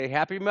Hey,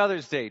 happy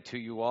Mother's Day to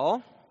you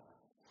all.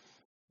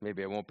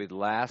 Maybe I won't be the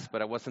last,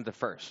 but I wasn't the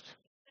first.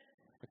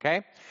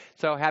 Okay?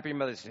 So, happy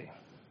Mother's Day.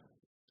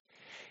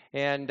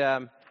 And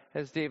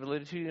as Dave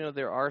alluded to,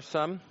 there are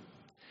some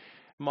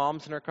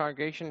moms in our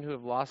congregation who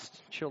have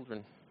lost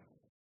children.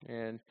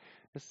 And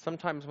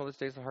sometimes Mother's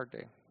Day is a hard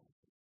day.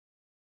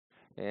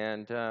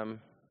 And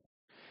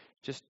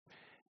just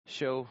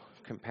show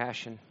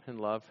compassion and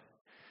love.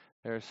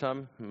 There are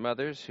some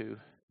mothers who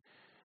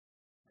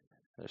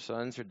their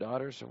sons or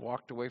daughters have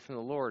walked away from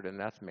the Lord,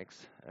 and that makes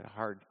it a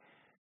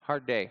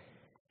hard day.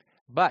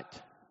 But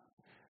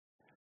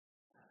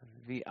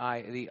the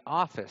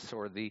office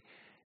or the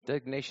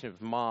designation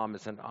of mom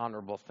is an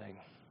honorable thing.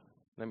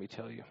 Let me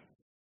tell you.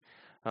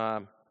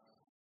 I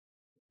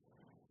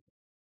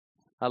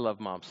love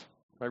moms.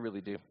 I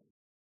really do.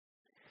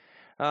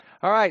 All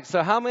right,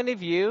 so how many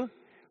of you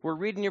were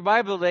reading your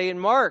Bible today in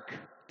Mark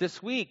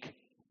this week?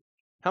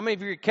 How many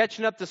of you are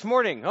catching up this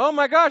morning? Oh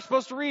my gosh,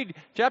 supposed to read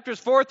chapters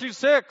 4 through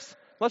 6.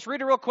 Let's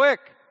read it real quick.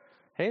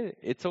 Hey,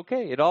 it's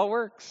okay. It all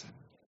works.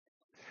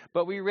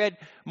 But we read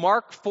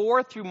Mark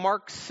 4 through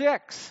Mark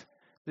 6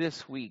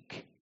 this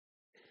week.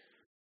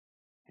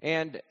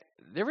 And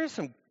there is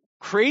some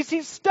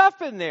crazy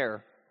stuff in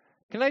there.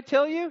 Can I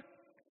tell you?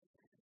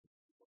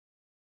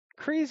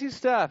 Crazy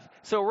stuff.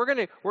 So we're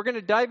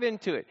gonna dive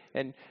into it.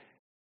 And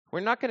we're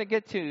not going to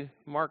get to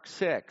Mark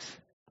 6,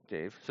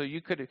 Dave. So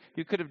you could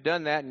have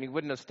done that and you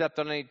wouldn't have stepped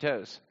on any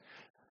toes.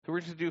 So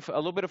we're just going to do a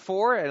little bit of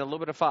 4 and a little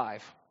bit of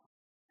 5.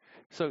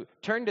 So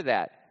turn to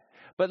that.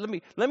 But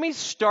let me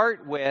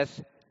start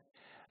with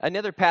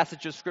another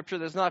passage of Scripture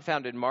that's not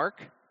found in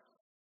Mark.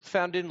 It's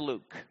found in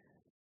Luke.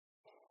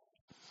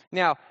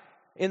 Now,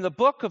 in the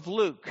book of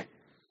Luke,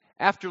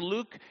 after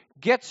Luke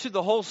gets to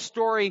the whole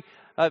story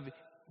of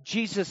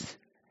Jesus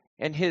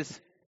and his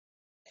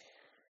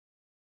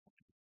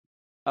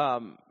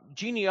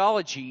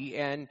genealogy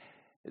and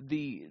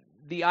the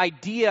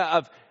idea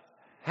of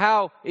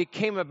how it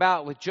came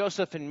about with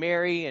Joseph and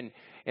Mary and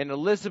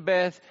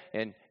Elizabeth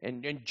and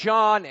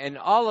John and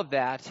all of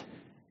that,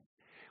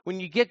 when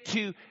you get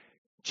to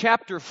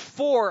chapter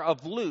 4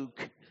 of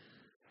Luke,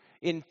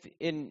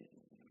 in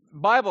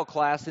Bible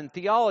class, in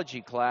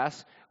theology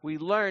class, we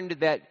learned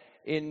that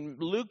in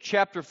Luke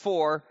chapter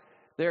 4,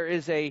 there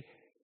is a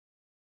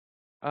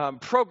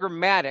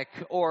programmatic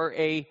or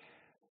a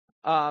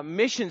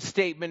mission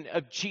statement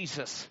of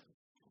Jesus.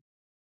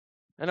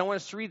 And I want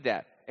us to read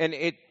that. And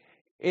it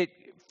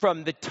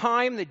from the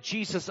time that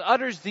Jesus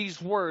utters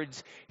these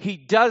words, he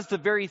does the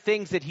very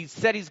things that he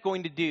said he's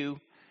going to do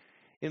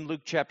in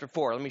Luke chapter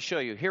 4. Let me show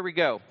you. Here we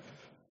go.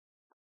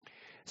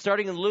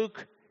 Starting in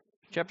Luke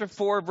chapter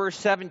 4, verse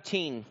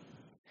 17.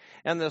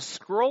 And the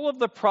scroll of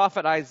the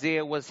prophet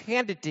Isaiah was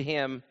handed to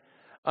him.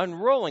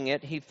 Unrolling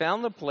it, he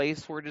found the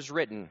place where it is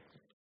written,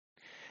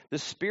 "The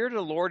Spirit of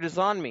the Lord is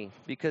on me,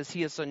 because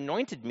he has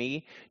anointed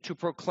me to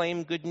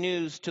proclaim good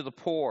news to the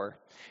poor.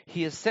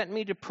 He has sent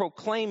me to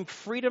proclaim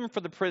freedom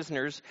for the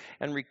prisoners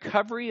and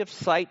recovery of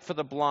sight for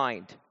the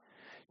blind,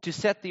 to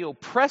set the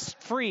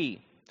oppressed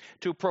free,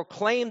 to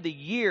proclaim the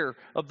year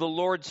of the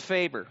Lord's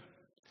favor."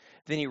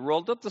 Then he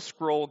rolled up the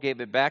scroll,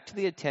 gave it back to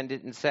the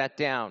attendant, and sat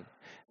down.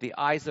 The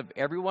eyes of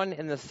everyone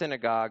in the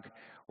synagogue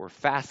were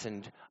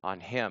fastened on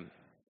him.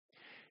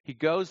 He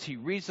goes, he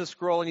reads the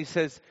scroll, and he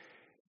says,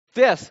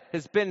 "This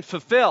has been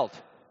fulfilled."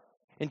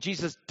 And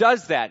Jesus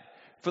does that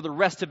for the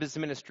rest of his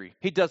ministry.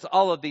 He does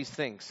all of these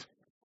things.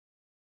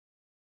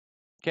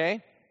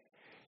 Okay?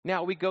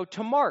 Now we go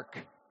to Mark.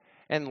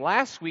 And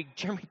last week,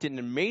 Jeremy did an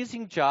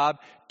amazing job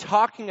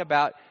talking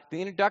about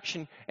the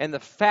introduction and the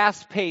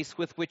fast pace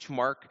with which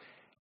Mark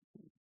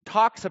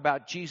talks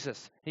about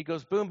Jesus. He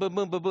goes boom, boom,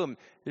 boom, boom, boom.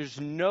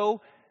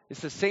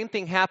 It's the same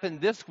thing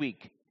happened this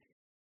week.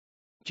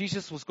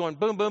 Jesus was going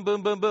boom, boom,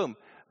 boom, boom, boom.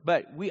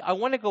 But I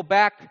want to go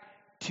back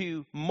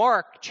to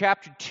Mark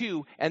chapter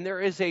 2, and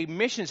there is a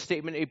mission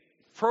statement, a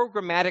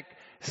programmatic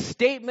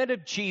statement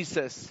of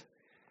Jesus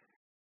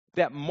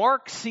that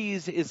Mark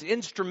sees is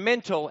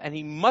instrumental, and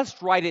he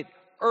must write it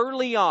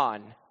early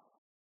on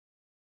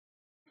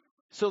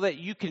so that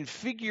you can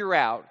figure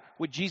out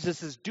what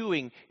Jesus is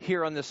doing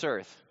here on this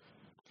earth.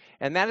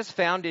 And that is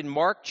found in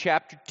Mark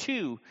chapter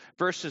 2,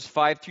 verses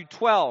 5 through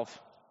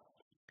 12.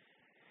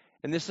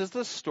 And this is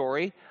the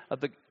story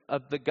of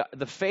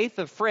the faith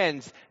of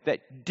friends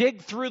that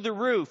dig through the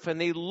roof and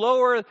they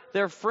lower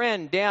their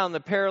friend down, the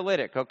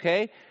paralytic,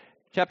 okay?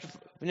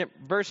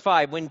 Verse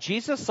 5, when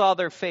Jesus saw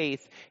their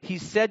faith, he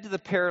said to the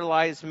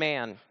paralyzed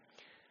man,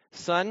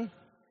 "Son,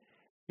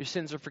 your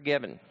sins are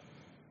forgiven."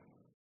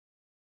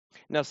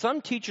 Now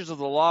some teachers of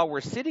the law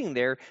were sitting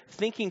there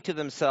thinking to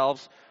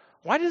themselves,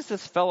 "Why does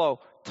this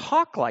fellow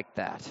talk like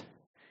that?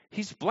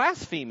 He's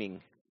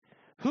blaspheming.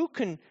 Who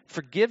can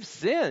forgive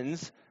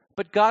sins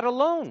but God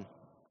alone?"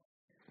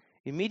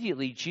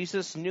 Immediately,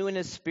 Jesus knew in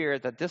his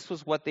spirit that this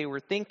was what they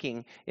were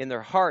thinking in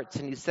their hearts,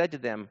 and he said to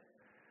them,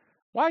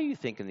 "Why are you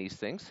thinking these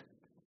things?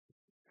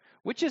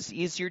 Which is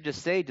easier to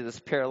say to this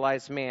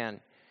paralyzed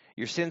man,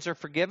 'Your sins are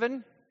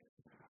forgiven,'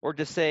 or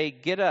to say,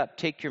 'Get up,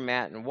 take your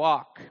mat, and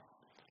walk'?"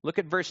 Look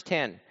at verse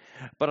 10.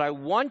 But I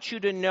want you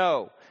to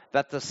know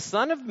that the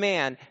Son of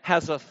Man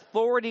has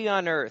authority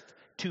on earth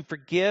to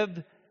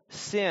forgive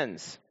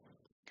sins.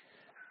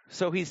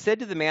 So he said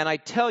to the man, I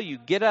tell you,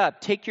 get up,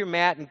 take your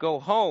mat, and go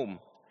home.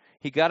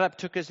 He got up,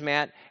 took his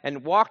mat,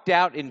 and walked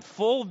out in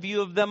full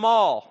view of them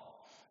all.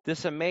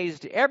 This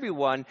amazed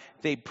everyone.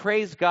 They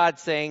praised God,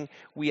 saying,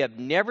 we have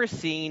never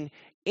seen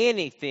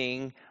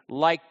anything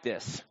like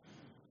this.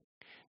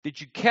 Did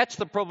you catch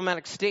the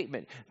problematic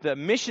statement, the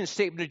mission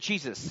statement of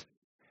Jesus?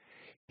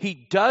 He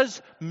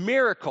does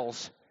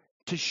miracles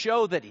to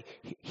show that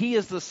he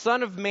is the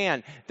Son of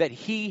Man, that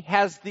he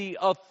has the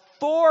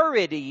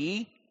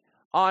authority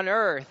on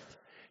earth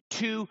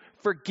to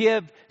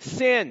forgive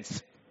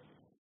sins,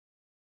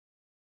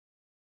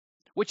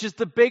 which is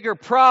the bigger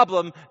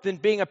problem than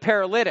being a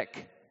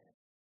paralytic.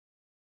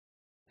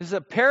 This is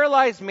a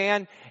paralyzed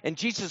man, and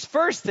Jesus'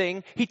 first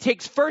thing, he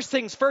takes first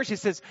things first. He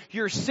says,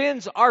 your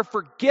sins are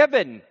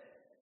forgiven.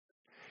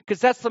 Because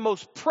that's the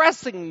most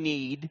pressing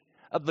need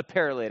of the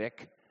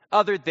paralytic,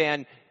 other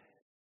than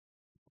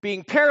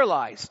being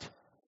paralyzed.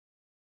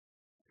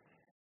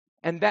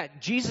 And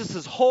that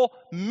Jesus' whole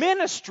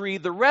ministry,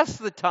 the rest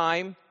of the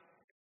time,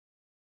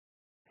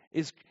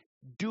 is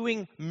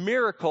doing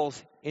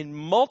miracles in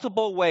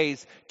multiple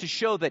ways to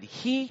show that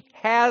he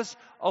has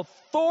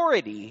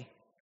authority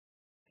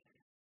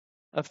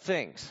of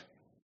things.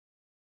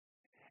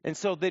 And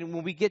so then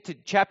when we get to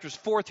chapters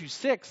 4 through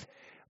 6,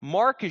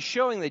 Mark is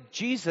showing that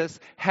Jesus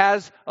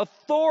has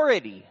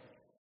authority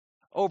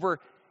over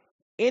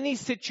any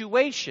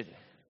situation,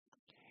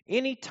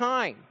 any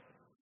time.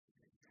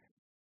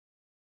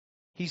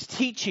 He's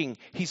teaching,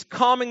 he's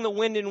calming the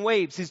wind and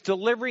waves, he's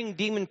delivering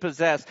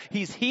demon-possessed,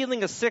 he's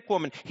healing a sick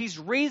woman, he's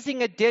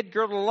raising a dead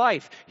girl to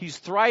life, he's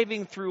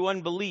thriving through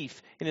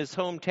unbelief in his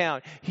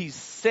hometown, he's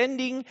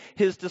sending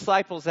his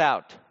disciples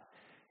out,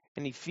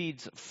 and he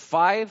feeds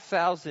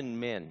 5,000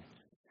 men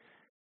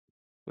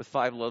with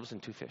 5 loaves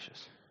and 2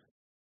 fishes.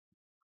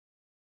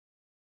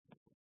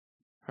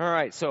 All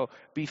right, so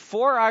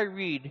before I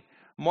read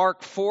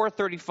Mark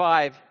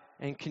 4:35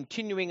 and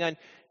continuing on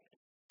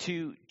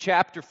to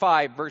chapter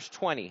 5, verse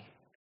 20,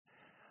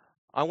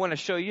 I want to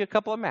show you a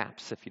couple of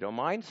maps, if you don't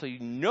mind, so you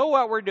know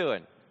what we're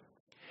doing.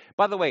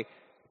 By the way,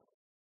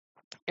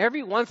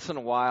 every once in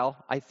a while,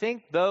 I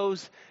think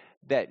those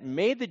that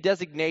made the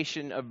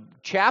designation of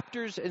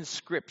chapters in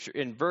Scripture,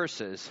 in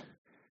verses,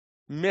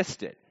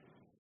 missed it.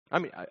 I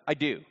mean, I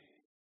do.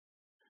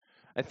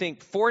 I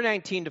think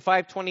 4:19 to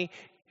 5:20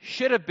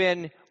 should have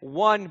been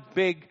one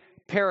big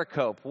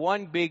pericope,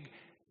 one big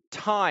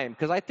time,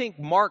 because I think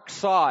Mark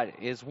saw it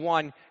as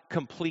one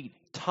complete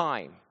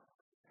time.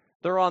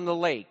 They're on the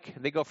lake.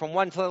 They go from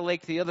one side of the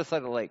lake to the other side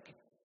of the lake.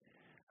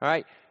 All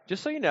right?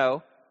 Just so you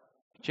know,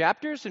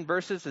 chapters and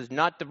verses is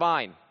not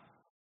divine.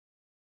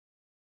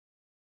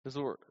 This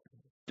was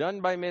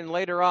done by men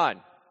later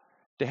on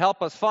to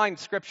help us find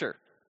Scripture,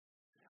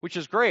 which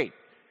is great,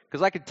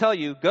 because I could tell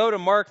you, go to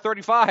Mark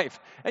 35,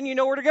 and you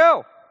know where to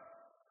go.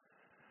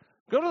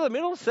 Go to the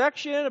middle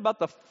section about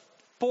the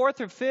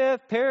 4th or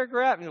 5th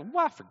paragraph, and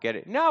forget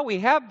it. Now we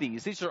have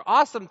these. These are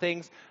awesome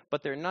things,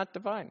 but they're not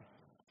divine.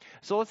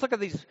 So let's look at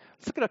these.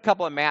 Let's look at a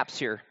couple of maps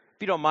here,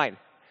 if you don't mind.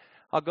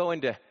 I'll go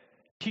into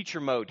teacher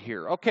mode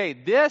here. Okay,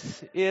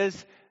 this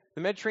is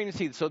the Mediterranean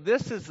Sea. So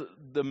this is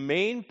the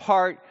main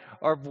part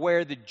of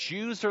where the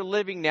Jews are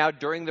living now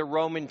during the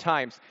Roman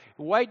times.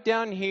 Right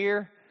down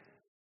here,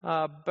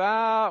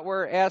 about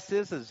where S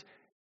is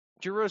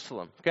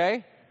Jerusalem,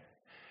 okay?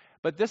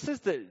 But this is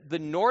the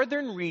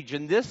northern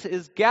region. This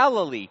is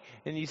Galilee.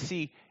 And you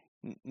see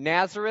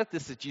Nazareth.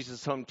 This is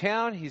Jesus'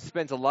 hometown. He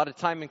spends a lot of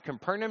time in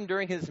Capernaum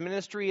during his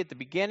ministry at the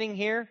beginning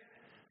here.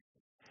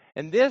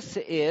 And this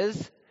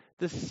is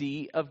the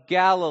Sea of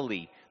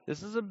Galilee.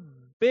 This is a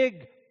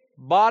big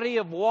body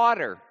of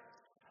water.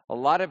 A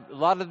lot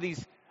of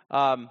these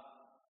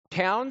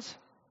towns,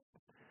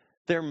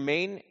 their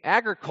main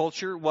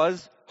agriculture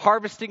was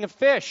harvesting of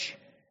fish.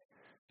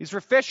 These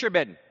were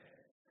fishermen.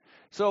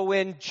 So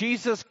when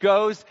Jesus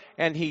goes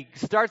and he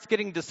starts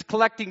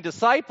collecting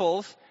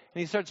disciples, and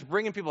he starts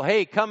bringing people,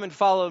 hey, come and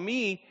follow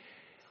me,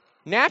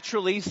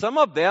 naturally, some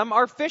of them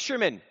are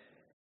fishermen.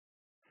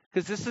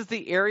 Because this is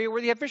the area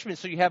where you have fishermen.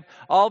 So you have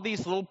all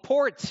these little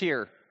ports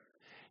here.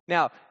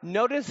 Now,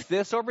 notice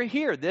this over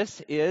here.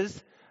 This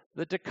is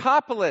the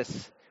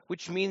Decapolis,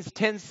 which means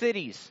 10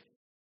 cities.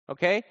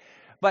 Okay?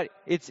 But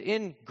it's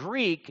in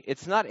Greek.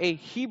 It's not a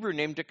Hebrew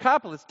name,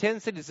 Decapolis.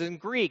 10 cities in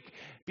Greek,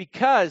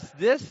 because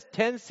this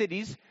 10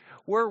 cities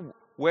were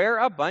where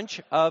a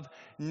bunch of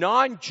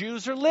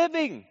non-Jews are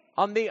living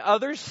on the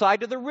other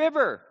side of the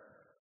river.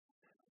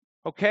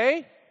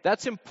 Okay?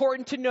 That's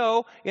important to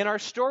know in our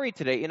story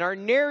today, in our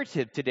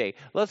narrative today.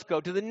 Let's go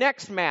to the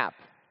next map.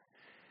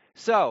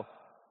 So,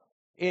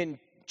 in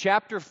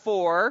chapter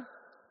 4,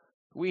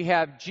 we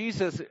have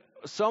Jesus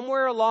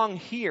somewhere along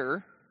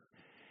here,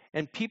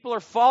 and people are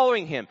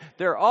following him.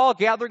 They're all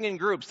gathering in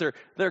groups.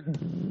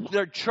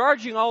 They're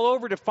charging all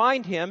over to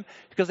find him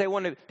because they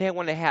want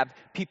to have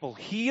people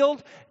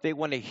healed. They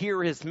want to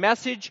hear his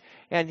message.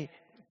 And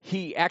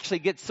he actually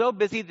gets so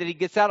busy that he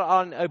gets out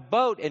on a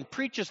boat and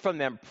preaches from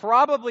them,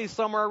 probably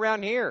somewhere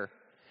around here.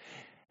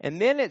 And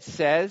then it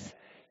says,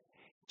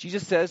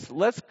 Jesus says,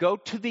 let's go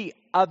to the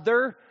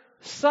other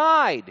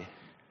side.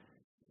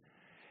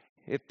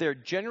 If they're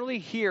generally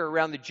here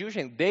around the Jewish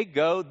thing, they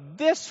go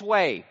this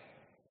way.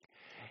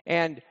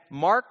 And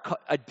Mark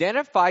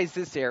identifies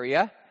this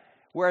area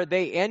where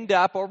they end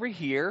up over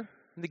here,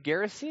 the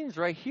Gerasenes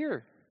right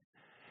here.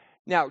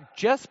 Now,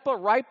 just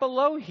right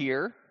below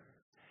here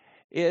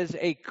is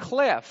a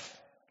cliff,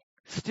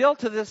 still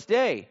to this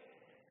day,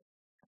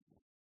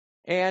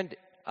 and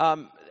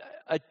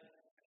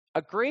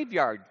a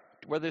graveyard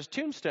where there's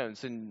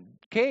tombstones and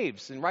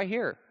caves, and right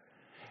here.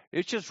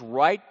 It's just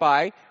right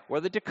by where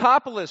the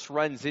Decapolis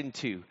runs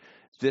into.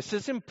 This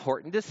is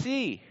important to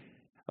see,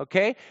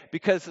 okay?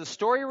 Because the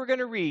story we're going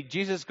to read,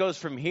 Jesus goes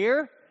from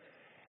here,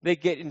 they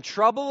get in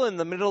trouble in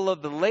the middle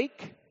of the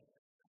lake,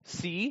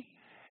 sea,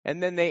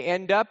 and then they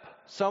end up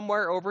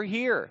somewhere over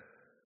here.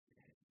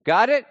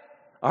 Got it?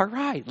 All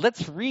right,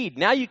 let's read.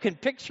 Now you can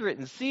picture it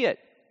and see it.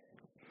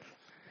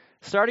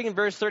 Starting in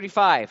verse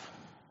 35.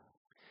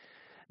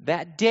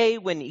 That day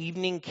when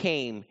evening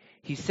came,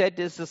 he said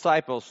to his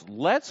disciples,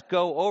 let's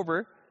go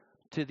over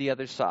to the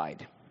other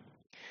side.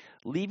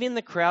 Leaving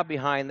the crowd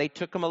behind, they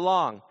took him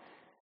along,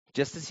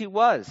 just as he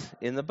was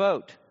in the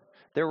boat.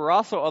 There were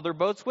also other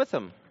boats with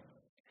him.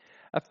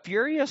 A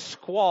furious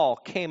squall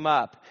came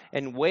up,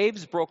 and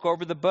waves broke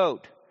over the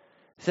boat,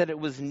 so that it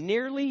was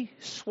nearly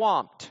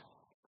swamped.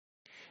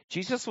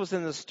 Jesus was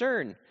in the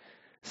stern,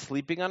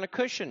 sleeping on a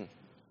cushion.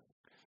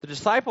 The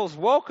disciples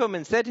woke him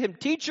and said to him,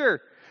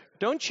 Teacher,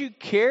 don't you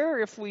care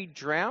if we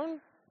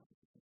drown?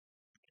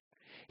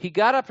 He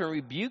got up and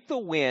rebuked the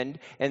wind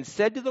and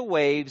said to the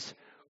waves,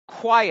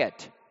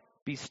 Quiet,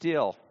 be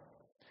still.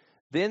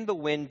 Then the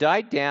wind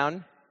died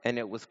down and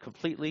it was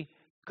completely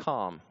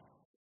calm.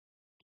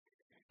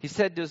 He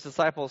said to his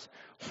disciples,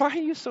 Why are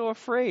you so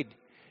afraid?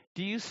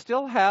 Do you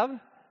still have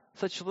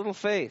such little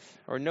faith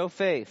or no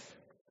faith?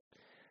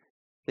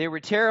 They were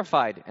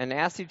terrified and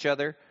asked each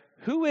other,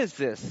 Who is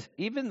this?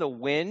 Even the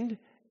wind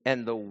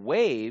and the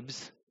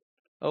waves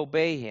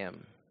obey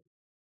him.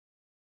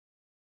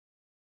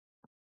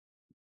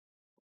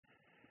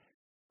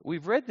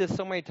 We've read this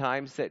so many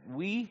times that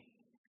we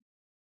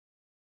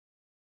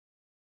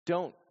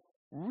don't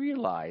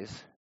realize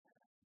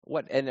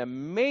what an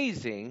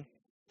amazing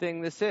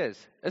thing this is,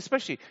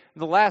 especially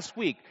the last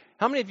week.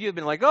 How many of you have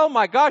been like, oh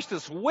my gosh,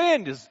 this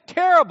wind is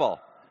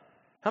terrible?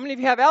 How many of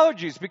you have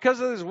allergies because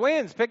of these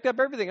winds? Picked up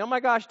everything. Oh my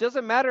gosh,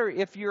 doesn't matter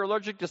if you're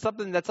allergic to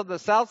something that's on the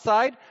south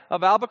side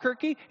of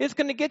Albuquerque. It's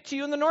going to get to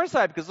you on the north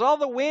side because all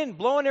the wind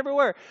blowing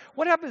everywhere.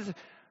 What happens?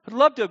 I'd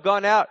love to have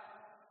gone out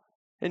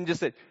and just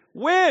said,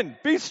 wind,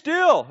 be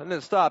still. And then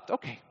stopped.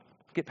 Okay,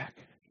 get back.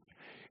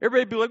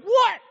 Everybody would be like,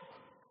 what?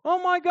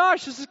 Oh my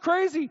gosh, this is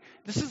crazy.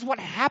 This is what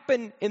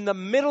happened in the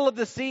middle of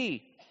the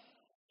sea.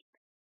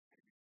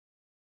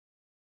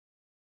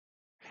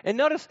 And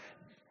notice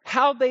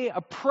how they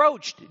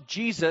approached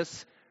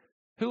Jesus,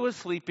 who was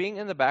sleeping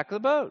in the back of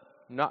the boat,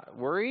 not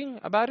worrying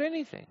about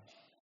anything.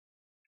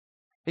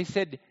 They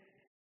said,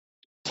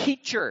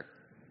 Teacher,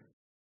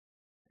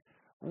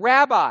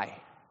 Rabbi,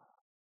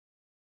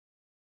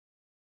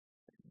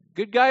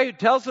 good guy who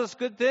tells us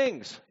good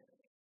things.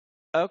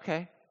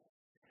 Okay.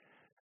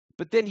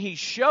 But then he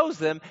shows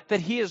them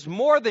that he is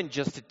more than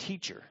just a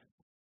teacher.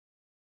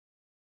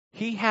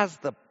 He has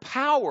the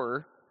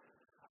power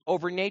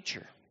over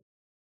nature.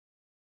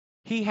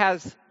 He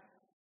has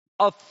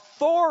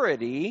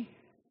authority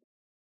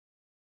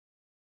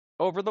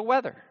over the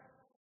weather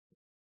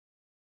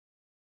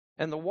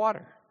and the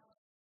water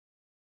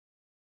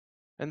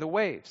and the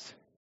waves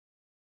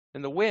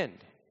and the wind.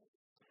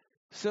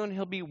 Soon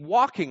he'll be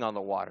walking on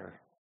the water.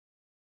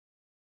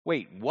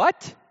 Wait,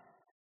 what?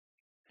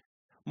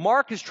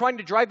 Mark is trying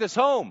to drive this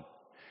home.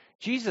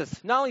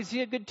 Jesus, not only is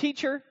he a good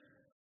teacher,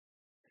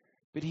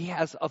 but he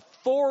has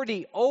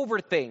authority over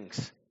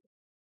things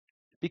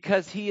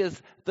because he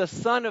is the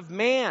Son of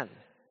Man,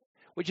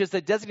 which is the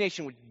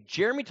designation, which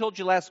Jeremy told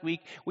you last week,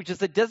 which is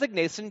the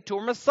designation to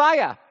a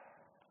Messiah.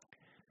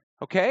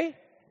 Okay?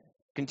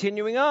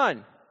 Continuing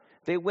on.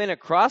 They went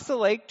across the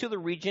lake to the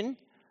region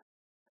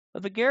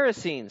of the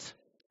Gerasenes.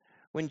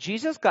 When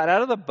Jesus got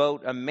out of the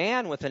boat, a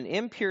man with an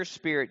impure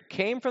spirit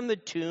came from the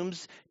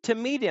tombs to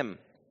meet him.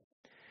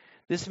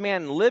 This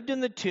man lived in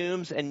the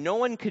tombs, and no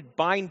one could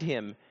bind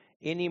him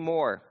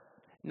anymore,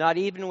 not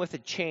even with a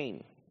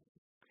chain.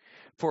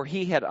 For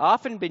he had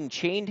often been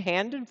chained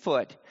hand and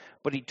foot,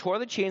 but he tore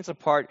the chains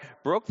apart,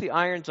 broke the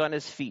irons on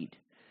his feet.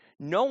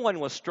 No one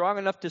was strong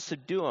enough to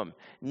subdue him.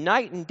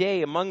 Night and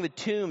day among the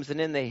tombs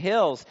and in the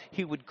hills,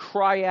 he would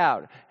cry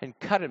out and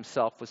cut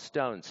himself with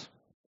stones.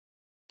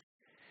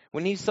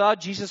 When he saw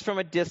Jesus from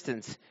a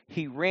distance,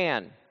 he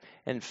ran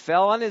and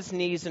fell on his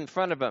knees in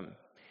front of him.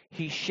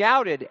 He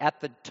shouted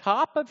at the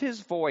top of his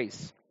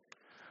voice,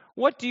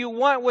 "What do you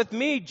want with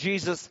me,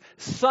 Jesus,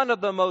 Son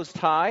of the Most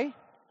High?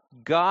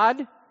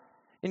 God,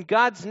 in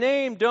God's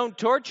name, don't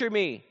torture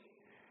me."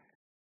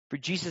 For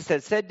Jesus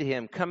had said to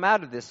him, "Come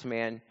out of this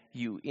man,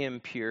 you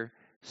impure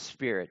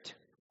spirit.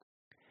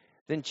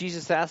 Then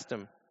Jesus asked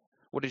him,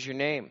 "What is your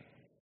name?"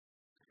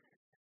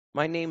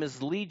 "My name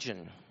is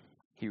Legion,"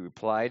 he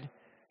replied,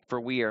 "for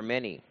we are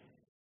many."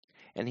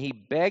 And he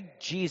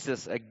begged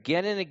Jesus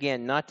again and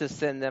again not to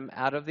send them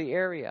out of the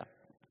area.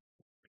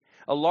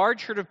 A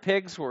large herd of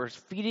pigs were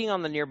feeding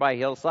on the nearby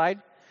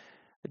hillside.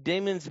 The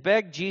demons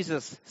begged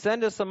Jesus,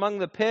 "Send us among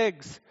the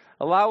pigs.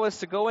 Allow us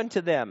to go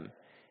into them."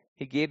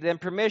 He gave them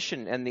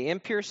permission, and the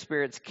impure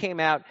spirits came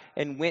out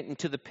and went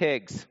into the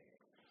pigs.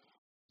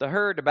 The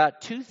herd,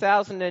 about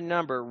 2,000 in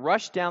number,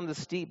 rushed down the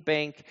steep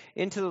bank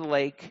into the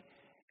lake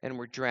and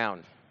were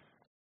drowned.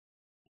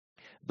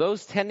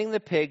 Those tending the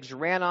pigs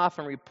ran off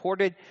and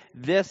reported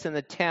this in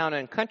the town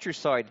and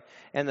countryside,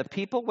 and the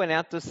people went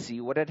out to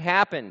see what had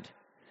happened.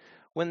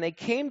 When they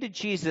came to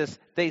Jesus,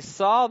 they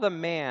saw the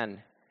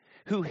man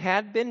who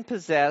had been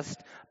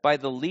possessed by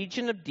the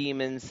legion of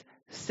demons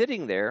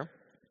sitting there,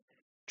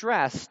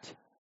 dressed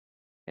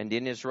and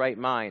in his right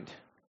mind,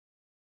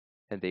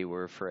 and they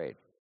were afraid.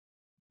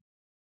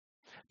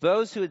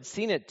 Those who had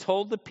seen it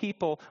told the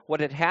people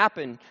what had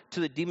happened to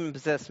the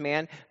demon-possessed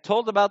man,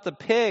 told about the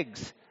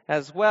pigs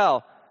as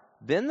well.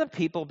 Then the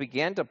people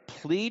began to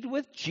plead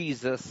with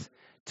Jesus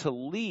to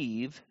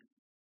leave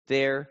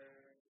their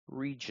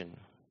region.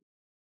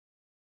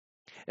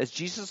 As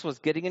Jesus was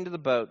getting into the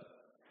boat,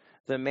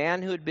 the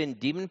man who had been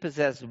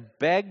demon-possessed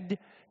begged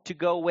to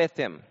go with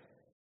him.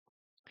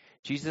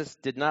 Jesus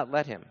did not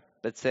let him,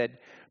 but said,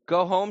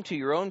 "Go home to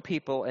your own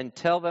people and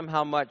tell them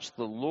how much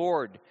the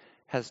Lord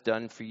has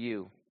done for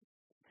you,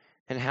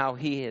 and how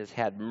he has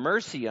had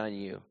mercy on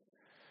you."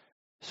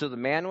 So the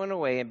man went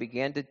away and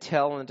began to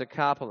tell in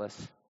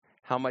Decapolis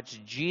how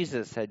much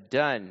Jesus had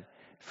done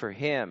for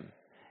him,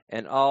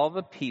 and all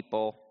the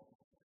people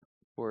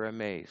were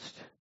amazed.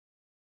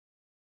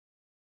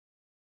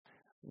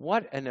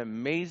 What an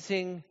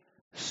amazing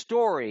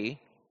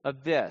story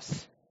of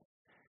this.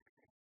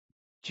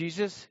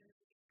 Jesus,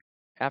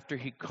 after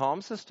he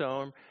calms the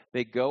storm,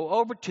 they go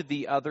over to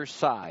the other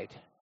side.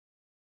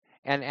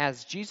 And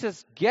as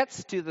Jesus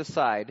gets to the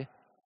side,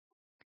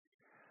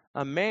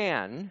 a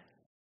man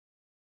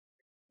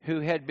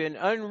who had been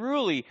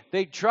unruly,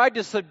 they tried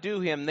to subdue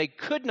him. They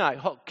could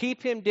not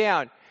keep him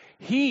down.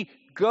 He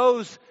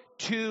goes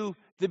to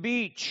the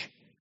beach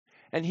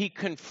and he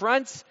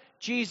confronts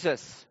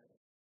Jesus.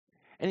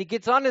 And he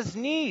gets on his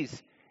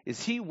knees.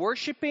 Is he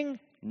worshiping?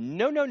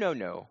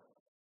 No.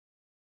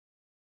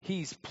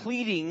 He's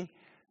pleading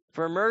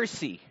for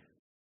mercy.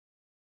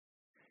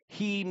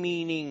 He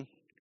meaning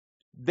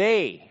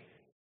they.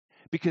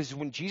 Because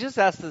when Jesus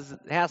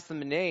asks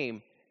them a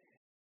name,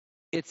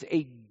 it's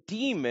a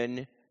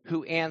demon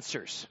who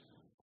answers.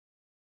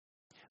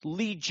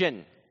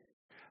 Legion,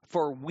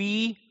 for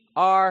we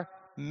are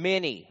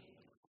many.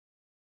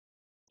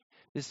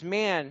 This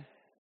man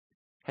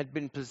had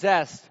been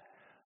possessed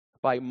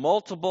by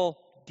multiple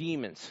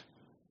demons.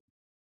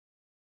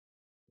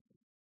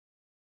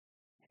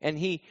 And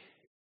he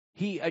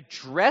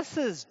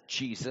addresses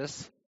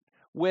Jesus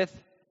with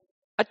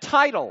a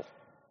title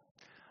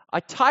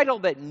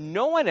that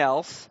no one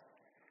else,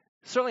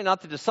 certainly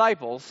not the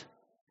disciples,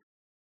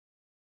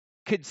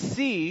 could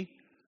see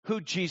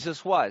who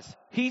Jesus was.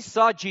 He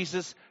saw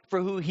Jesus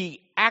for who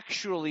he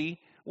actually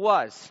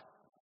was.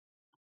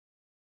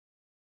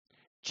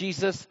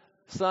 Jesus,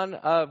 Son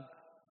of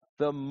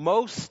the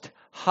Most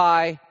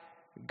High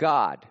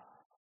God.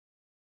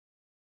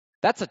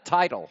 That's a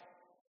title.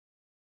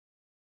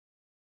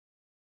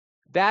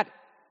 That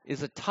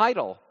is a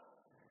title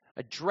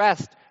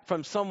addressed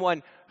from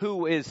someone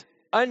who is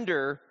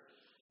under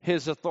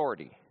his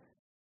authority.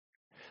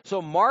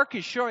 So Mark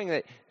is showing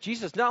that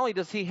Jesus, not only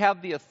does he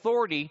have the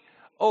authority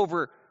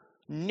over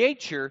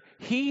nature,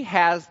 he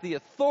has the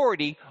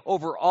authority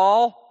over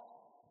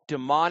all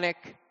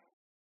demonic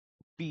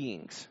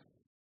beings.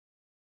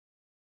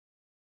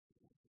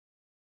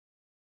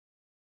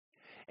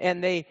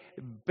 And they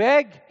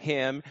beg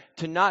him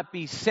to not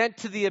be sent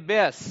to the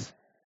abyss,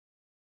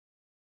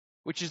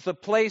 which is the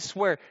place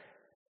where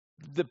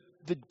the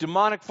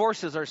demonic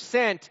forces are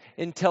sent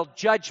until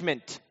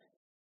judgment.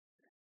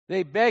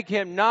 They beg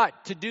him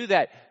not to do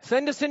that.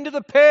 Send us into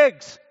the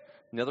pigs.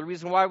 Another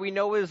reason why we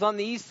know it is on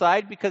the east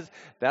side, because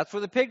that's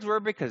where the pigs were,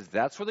 because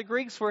that's where the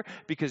Greeks were,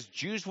 because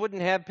Jews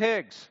wouldn't have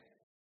pigs.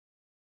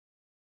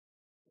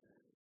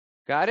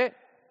 Got it?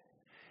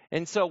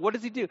 And so what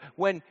does he do?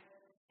 When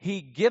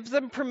he gives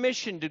them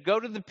permission to go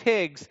to the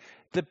pigs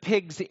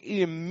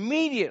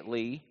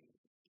immediately,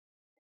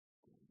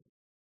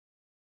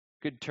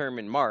 good term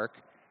in Mark,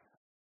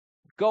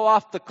 go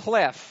off the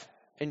cliff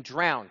and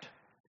drowned.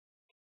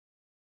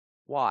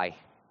 Why?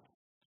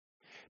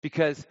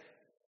 Because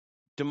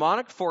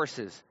demonic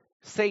forces,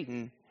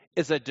 Satan,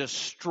 is a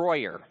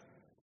destroyer.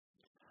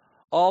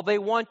 All they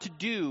want to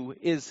do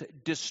is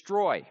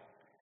destroy.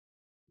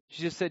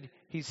 Jesus said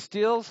he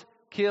steals,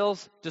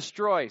 kills,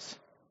 destroys.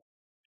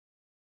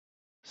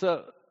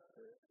 So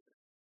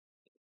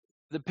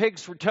the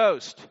pigs were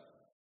toast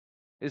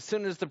as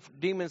soon as the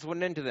demons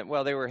went into them.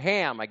 Well, they were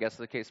ham, I guess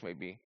the case may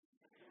be.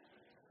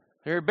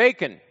 They were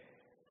bacon.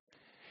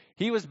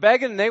 He was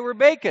begging and they were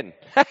baking.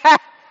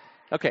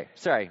 Okay,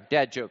 sorry,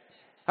 dad joke.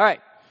 All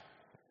right.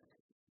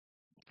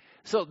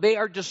 So they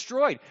are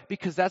destroyed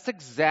because that's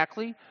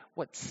exactly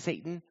what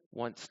Satan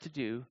wants to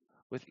do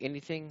with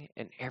anything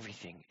and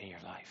everything in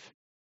your life.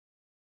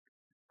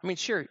 I mean,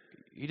 sure,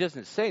 he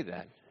doesn't say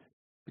that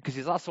because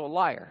he's also a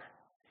liar.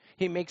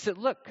 He makes it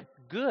look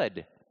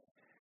good,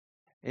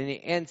 and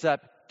he ends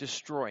up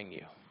destroying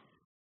you.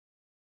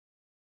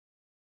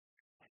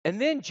 And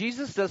then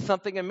Jesus does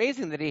something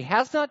amazing that he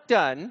has not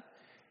done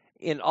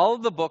in all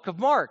of the book of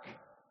Mark.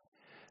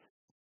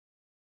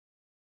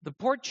 The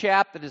poor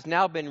chap that has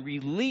now been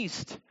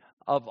released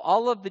of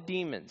all of the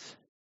demons,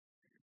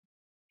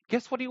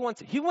 guess what he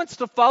wants? He wants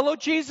to follow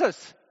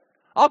Jesus.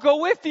 I'll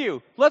go with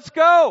you. Let's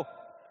go.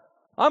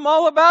 I'm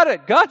all about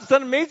it. God's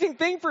done an amazing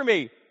thing for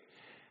me.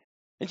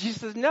 And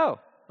Jesus says, no,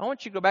 I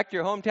want you to go back to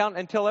your hometown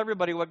and tell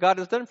everybody what God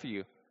has done for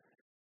you.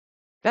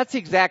 That's the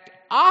exact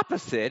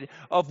opposite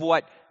of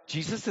what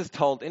Jesus has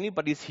told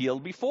anybody who's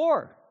healed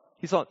before.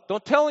 He's like,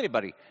 don't tell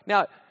anybody.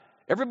 Now,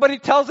 everybody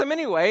tells him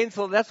anyway, and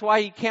so that's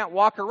why he can't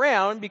walk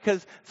around,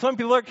 because some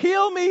people are like,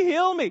 heal me,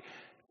 heal me.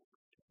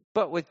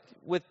 But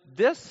with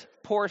this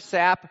poor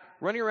sap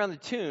running around the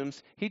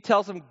tombs, he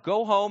tells them,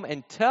 go home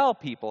and tell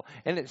people.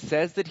 And it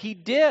says that he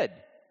did.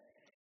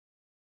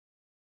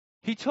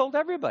 He told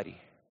everybody.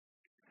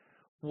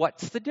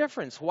 What's the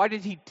difference? Why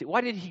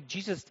did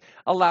Jesus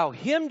allow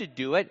him to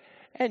do it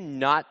and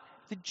not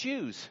the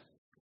Jews?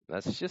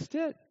 That's just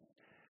it.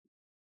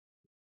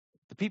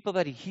 The people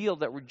that he healed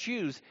that were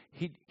Jews,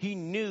 he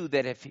knew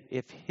that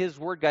if his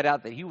word got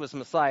out that he was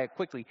Messiah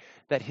quickly,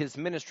 that his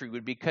ministry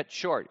would be cut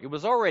short. It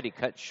was already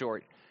cut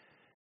short.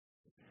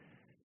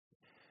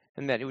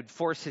 And that it would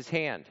force his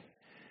hand.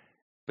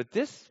 But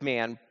this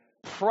man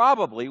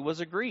probably was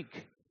a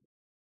Greek.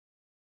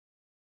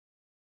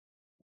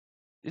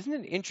 Isn't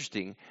it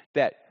interesting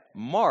that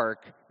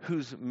Mark,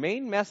 whose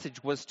main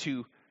message was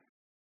to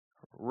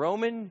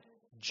Roman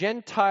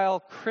Gentile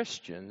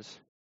Christians,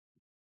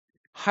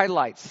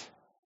 highlights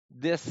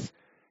this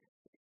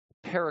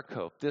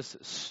pericope, this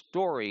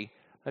story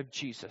of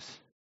Jesus.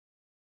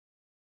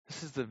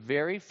 This is the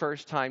very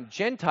first time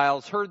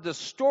Gentiles heard the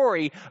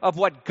story of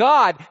what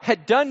God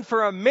had done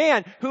for a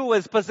man who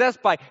was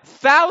possessed by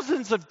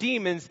thousands of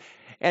demons,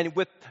 and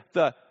with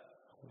the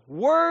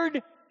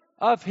word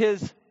of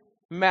his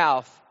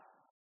mouth,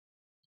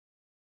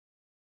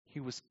 he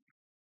was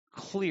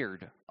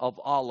cleared of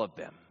all of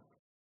them.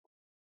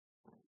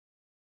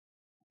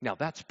 Now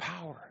that's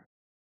power.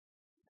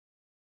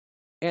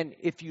 And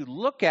if you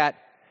look at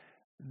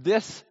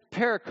this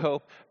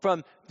pericope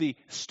from the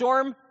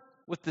storm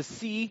with the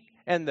sea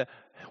and the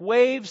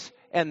waves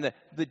and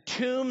the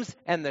tombs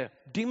and the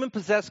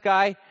demon-possessed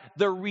guy,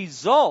 the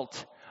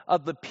result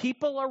of the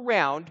people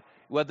around,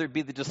 whether it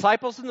be the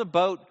disciples in the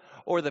boat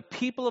or the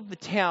people of the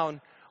town,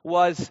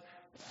 was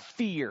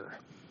fear.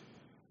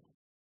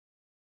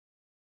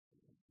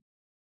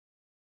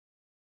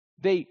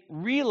 They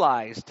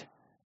realized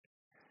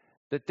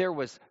that there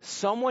was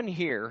someone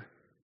here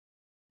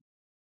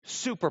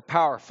super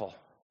powerful,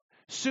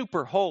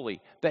 super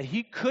holy, that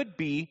he could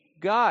be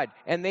God.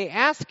 And they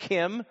asked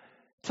him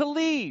to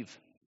leave.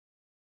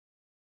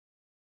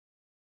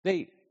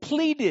 They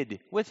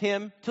pleaded with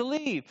him to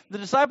leave. The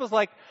disciples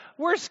like,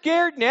 we're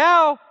scared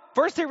now.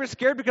 First they were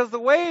scared because of the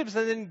waves,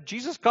 and then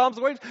Jesus calms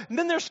the waves, and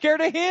then they're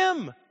scared of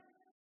him.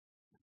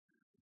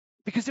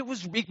 Because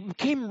it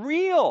became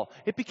real.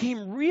 It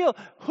became real.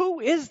 Who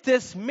is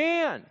this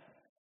man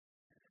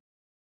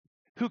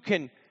who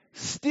can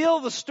still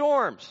the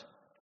storms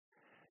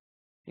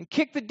and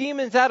kick the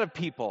demons out of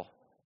people?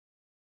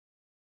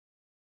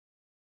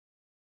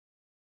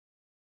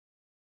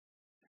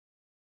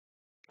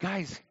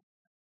 Guys,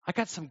 I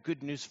got some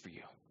good news for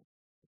you.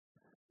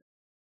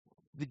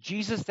 The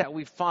Jesus that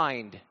we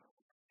find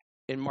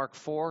in Mark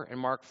 4 and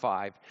Mark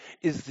 5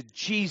 is the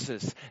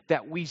Jesus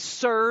that we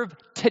serve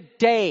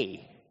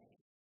today.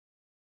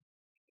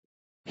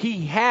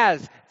 He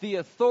has the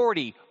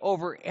authority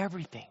over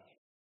everything.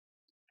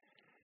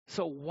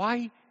 So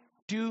why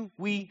do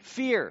we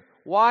fear?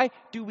 Why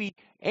do we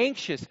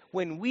anxious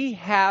when we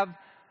have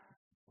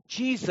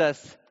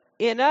Jesus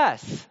in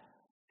us?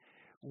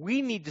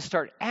 We need to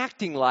start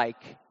acting like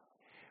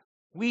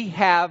we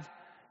have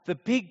the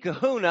big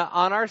kahuna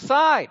on our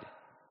side.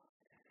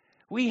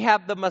 We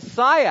have the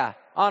Messiah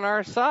on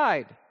our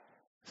side.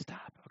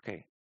 Stop.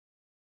 Okay.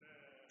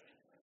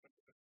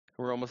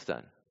 We're almost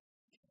done.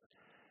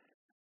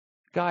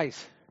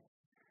 Guys,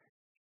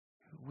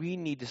 we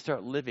need to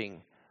start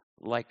living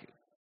like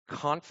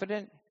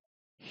confident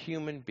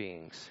human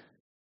beings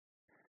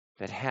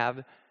that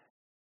have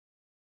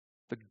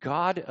the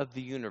God of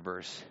the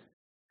universe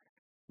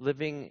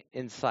living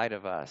inside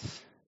of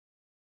us.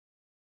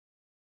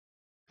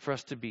 For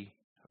us to be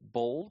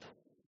bold,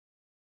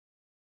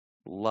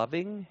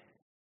 loving,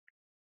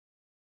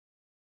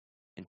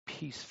 and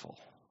peaceful.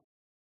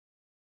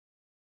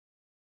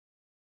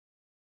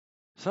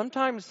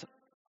 Sometimes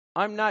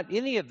I'm not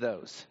any of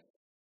those.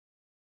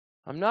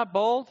 I'm not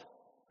bold.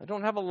 I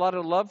don't have a lot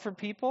of love for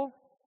people.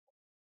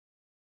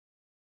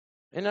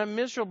 And I'm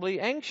miserably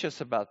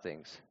anxious about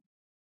things.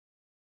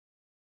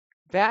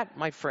 That,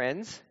 my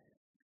friends,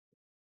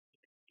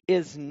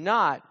 is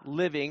not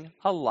living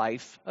a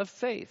life of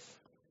faith.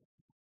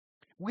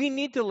 We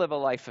need to live a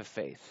life of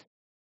faith.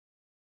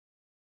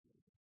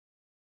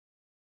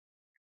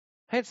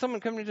 I had someone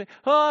come to me and say,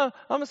 "Oh,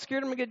 I'm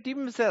scared I'm going to get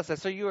demon possessed." I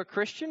said, "Are you a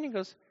Christian?" He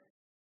goes,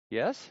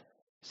 "Yes."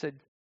 I said,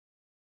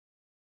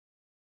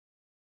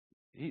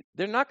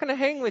 "They're not going to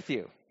hang with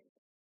you.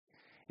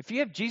 If you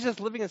have Jesus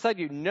living inside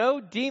you, no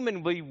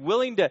demon will be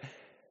willing to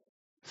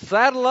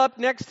saddle up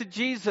next to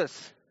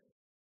Jesus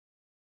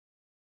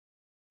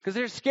because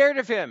they're scared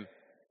of him,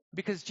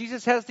 because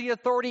Jesus has the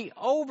authority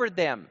over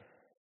them."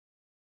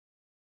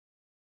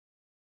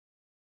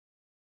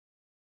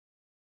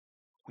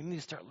 We need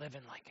to start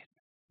living like it.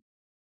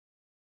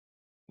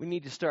 We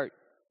need to start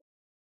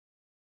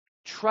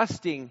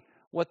trusting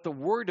what the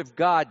Word of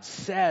God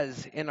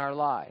says in our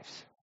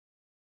lives.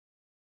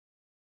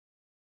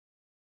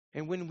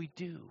 And when we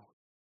do,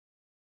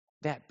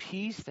 that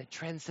peace that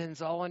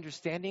transcends all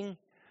understanding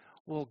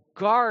will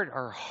guard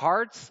our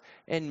hearts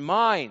and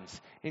minds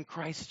in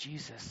Christ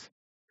Jesus.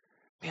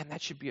 Man,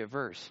 that should be a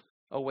verse.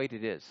 Oh, wait,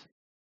 it is.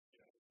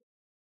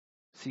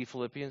 See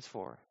Philippians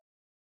 4.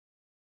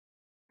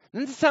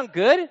 Doesn't it sound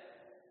good?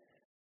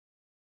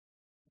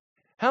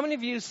 How many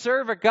of you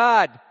serve a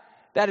God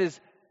that is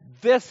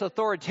this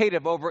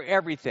authoritative over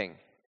everything?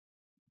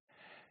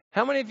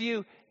 How many of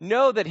you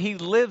know that he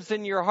lives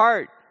in your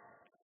heart?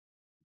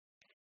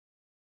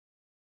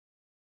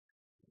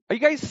 Are you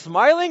guys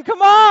smiling?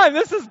 Come on,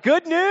 this is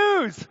good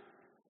news.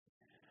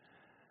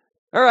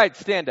 All right,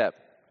 stand up.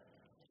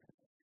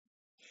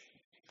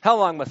 How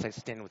long must I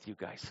stand with you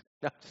guys?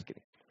 No, just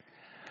kidding.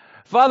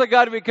 Father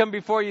God, we come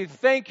before you.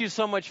 Thank you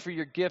so much for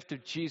your gift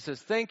of Jesus.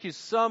 Thank you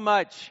so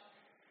much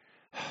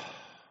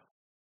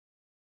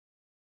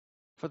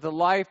for the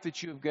life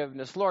that you have given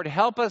us. Lord,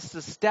 help us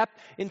to step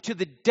into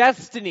the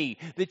destiny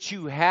that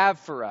you have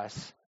for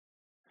us.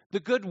 The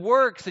good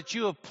works that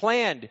you have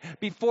planned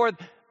before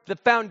the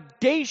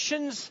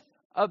foundations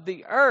of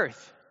the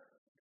earth,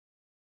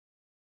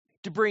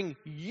 to bring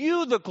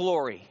you the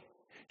glory,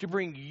 to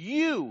bring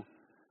you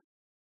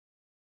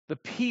the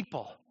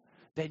people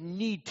that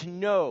need to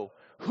know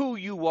who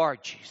you are,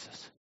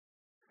 Jesus.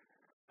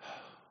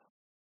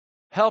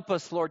 Help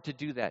us, Lord, to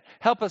do that.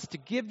 Help us to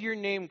give your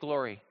name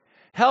glory.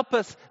 Help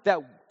us that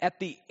at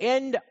the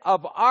end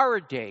of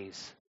our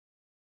days,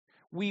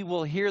 we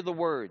will hear the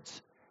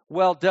words,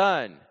 "Well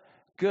done,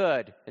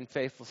 good and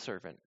faithful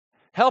servant."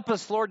 Help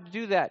us, Lord, to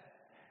do that.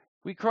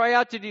 We cry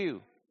out to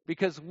you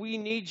because we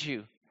need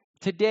you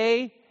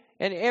today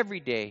and every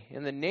day.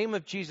 In the name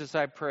of Jesus,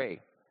 I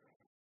pray.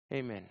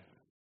 Amen.